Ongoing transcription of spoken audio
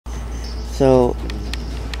So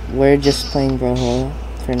we're just playing Brawlhalla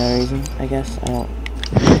for no reason, I guess. I don't.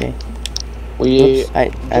 Okay. We. Oops, I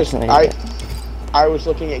accidentally. I was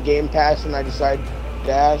looking at Game Pass and I decided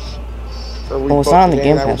to ask. Or we Well, it's both not on the did,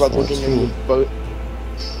 Game and I was Pass, both though, looking it's and we both.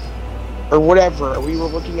 Or whatever. We were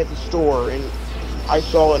looking at the store and I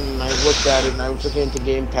saw it and I looked at it and I was looking into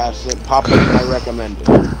Game Pass and it popped up and I recommended it.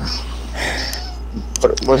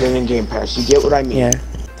 But it wasn't in Game Pass. You get what I mean? Yeah.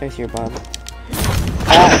 There's your Bob.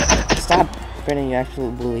 Stop, Brennan, you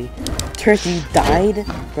absolute bully. Turf, you died?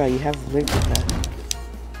 Bro, you have lived with that.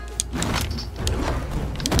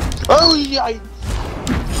 Oh, yeah! I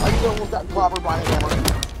almost got clobbered by a hammer.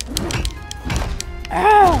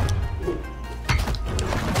 Ow!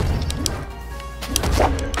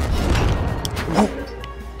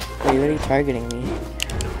 Wait, what are you targeting me?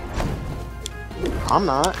 I'm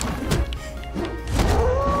not.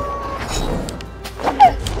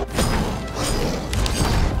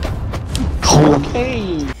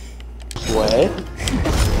 Okay. Sweat.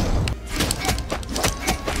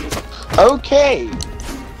 Okay.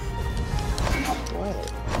 Sweat.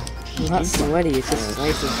 It's not sweaty, it's just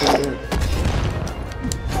slices so good.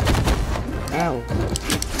 Ow.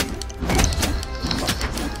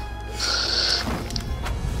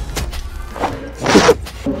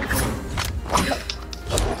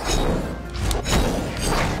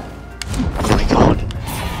 Oh my god.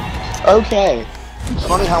 Okay. It's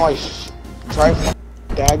funny how I try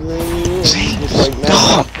daggering you and just like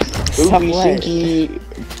Stop! Oopie stinky.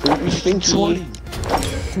 Oopie stinky.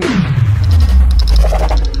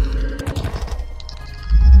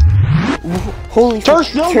 Holy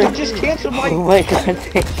First, no, you Turf. just canceled my. Oh my god,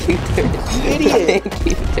 thank you, Turf. Idiot. Thank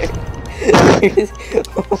you, Turf.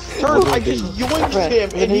 Turf, I just yoinked him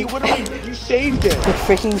and he literally. You saved him. The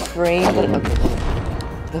freaking frame that. Okay.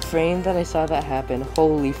 The frame that I saw that happen,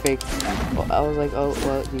 holy frick. I was like, oh,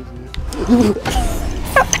 well, GG.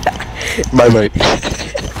 Bye.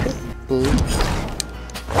 Blue.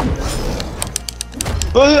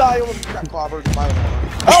 Oh, I almost got clobbered by a hammer.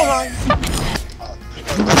 Oh, hi!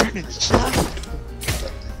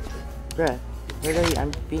 Bruh, literally,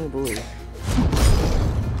 I'm being bullied.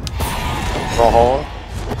 Brawlhalla.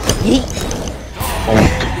 Yeet!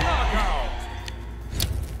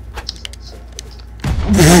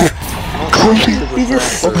 He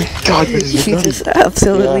just, oh my god, he just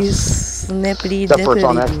absolutely snippety Except for it's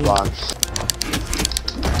on dippity me. Xbox.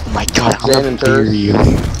 Oh my god, I'm Zan gonna and Turf. bury you.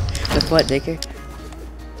 With what, Dicker?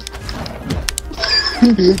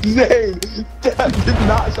 Zane, that did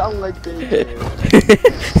not sound like Dave.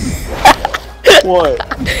 What?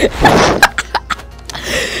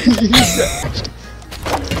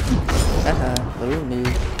 Blue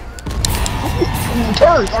noob.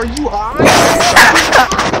 Turf, are you high?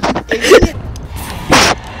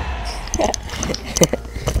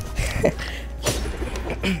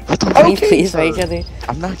 Can we please fight each other?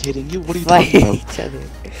 I'm not kidding you, what are you Fight talking about? each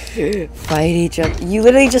other. Fight each other. You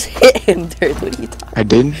literally just hit him, dude. What are you talking about? I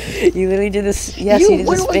didn't? You literally did this. Yes, you did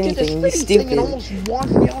the spinny thing. You stupid.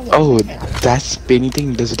 Oh, that spinny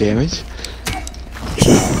thing does damage?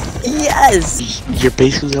 Yes! You're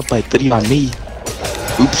basically up by 3 on me.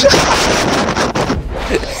 Oops.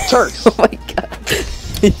 Turf, Oh my god.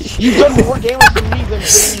 you've done more damage than me than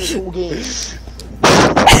Zane this whole game.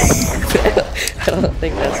 I don't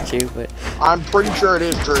think that's true, but I'm pretty sure it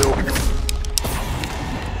is true.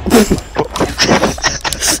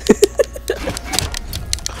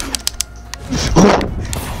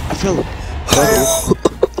 I fell.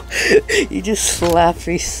 you just slapped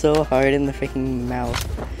me so hard in the freaking mouth.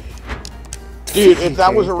 Dude, if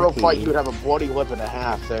that was a real fight, you'd have a bloody lip and a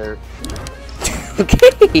half there.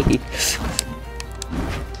 Okay.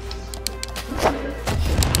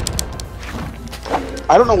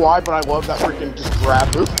 I don't know why, but I love that freaking just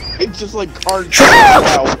grab move. It's just like card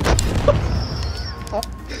out.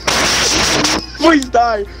 Please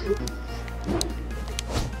die.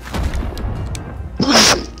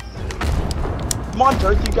 Come on,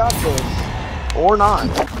 Turk, you got this. Or not.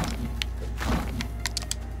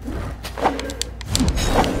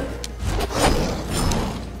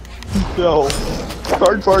 No.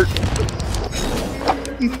 Card part.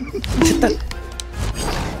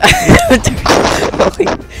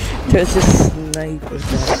 There's a sniper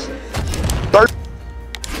there. Start.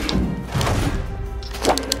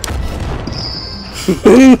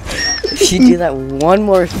 If you do that one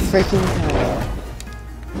more freaking time.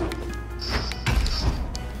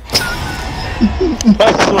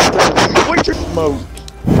 Nice one, Turk. What's your smoke?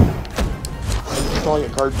 I'm just calling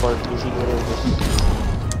it card part because he literally just.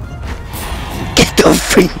 Get the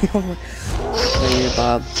freak over. Later,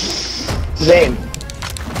 Bob. Zane.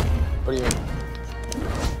 What do you mean?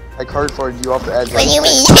 I I card for you off the edge. What do you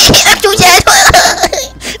mean? I'm too sad.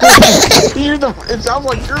 It sounds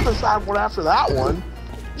like you're the sad one after that one.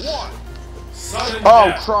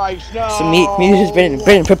 Oh Christ, no! So me just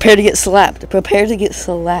Brennan, prepare to get slapped. Prepare to get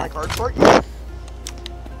slapped. Card for you.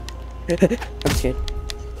 I'm scared.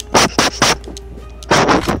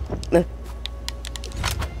 No.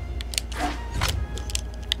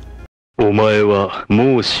 お前は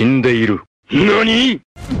もう死んでいる。何?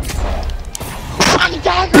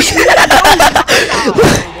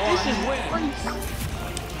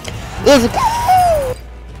 Let's go.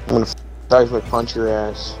 I'm gonna dive like punch your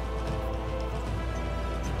ass.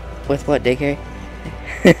 With what, daycare?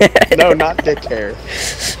 No, not dick hair.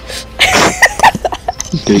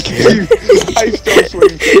 Daycare. I still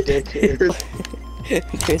swear you said dick hair.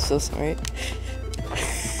 You're so smart.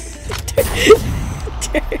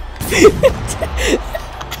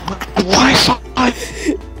 Wi-Fi.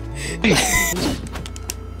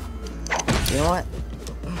 You know what?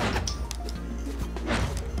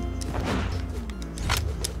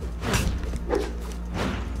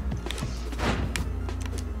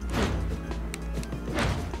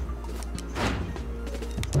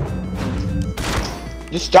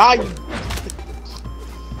 Just die.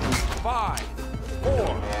 5, 4.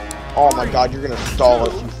 Oh my God, you're gonna stall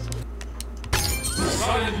us.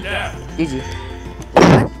 Sudden death. Easy.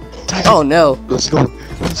 Oh no. Let's go.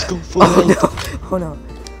 Let's go. Full Oh health. no. Oh no.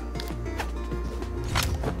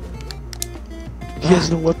 He has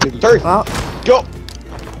no weapon. Hurry, Well, go.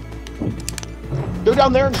 Go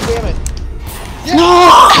down there and spam it.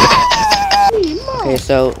 okay,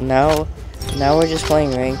 so now we're just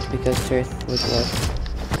playing ranked because Turth was left.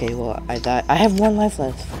 Okay, well I died. I have 1 life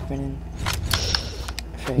left, Brennan.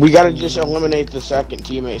 We gotta just eliminate the second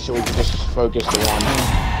teammate so we can just focus the one.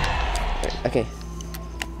 Okay.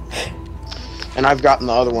 And I've gotten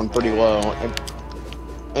the other one pretty low.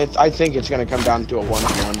 I think it's gonna come down to a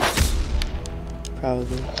 1-1.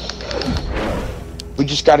 Probably. We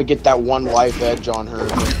just gotta get that 1 life edge on her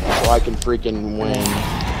so I can freaking win.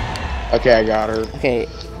 Okay, I got her. Okay.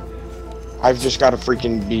 I've just gotta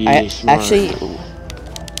freaking be smart. Actually.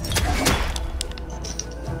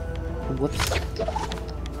 Whoops.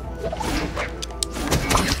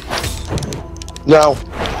 No.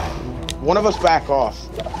 One of us back off.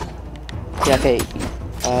 Yeah. Okay.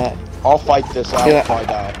 I'll fight this out Yeah. if I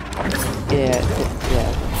die. Yeah.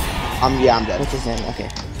 I'm dead. What's his name? Okay.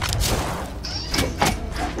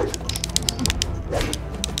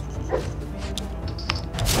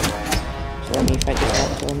 So let me fight this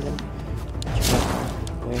out to him then.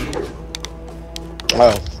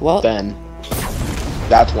 Oh, Well. then.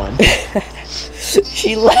 That's when.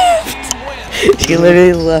 She left. She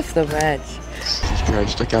literally left the match. Jesus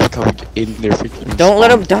Christ, I gotta come in there freaking. Don't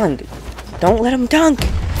let him dunk. Don't let him dunk.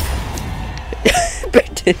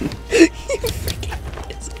 Brendan, you freaking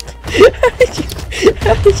missed.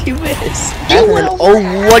 How did you miss? Oh,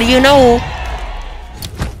 what do you know?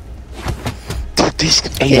 Dude, this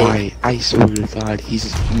AI, I swear to God,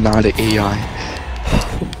 he's not an AI.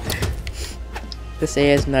 This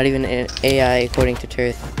AI is not even an AI according to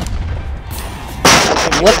Turth.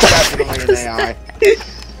 What the Definitely frick an is AI.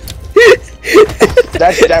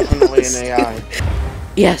 That's definitely an AI.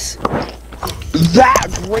 Yes. That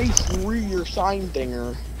Grace 3 your sign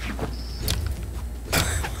thinger.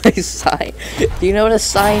 My sign. Do you know what a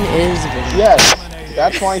sign is? Brendan? Yes,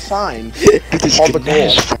 that's my sign. This Called the goal.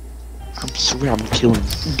 Ganesh, I'm swear I'm killing.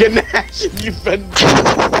 Ganesh, you've been.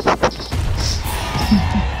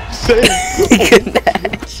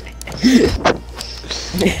 Ganesh.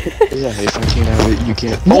 Yeah, if I can't have it, you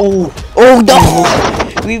can't. Oh! Oh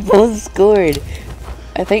no! We both scored.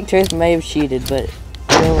 I think Turth may have cheated, but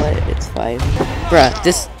you know what? It's fine. Bruh,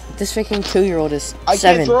 this freaking 2-year-old is I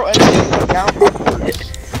 7. can't throw anything in the account.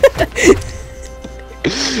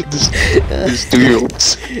 This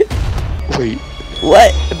 2-year-olds. Wait.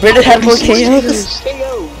 What? Brendan had more KOs?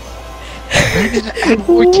 Brandon had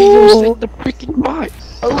more KOs than the freaking bot.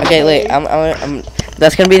 Okay, wait. I'm.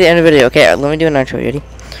 That's gonna be the end of the video. Okay, let me do an outro. Ready?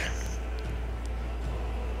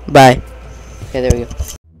 Bye. Okay, there we go.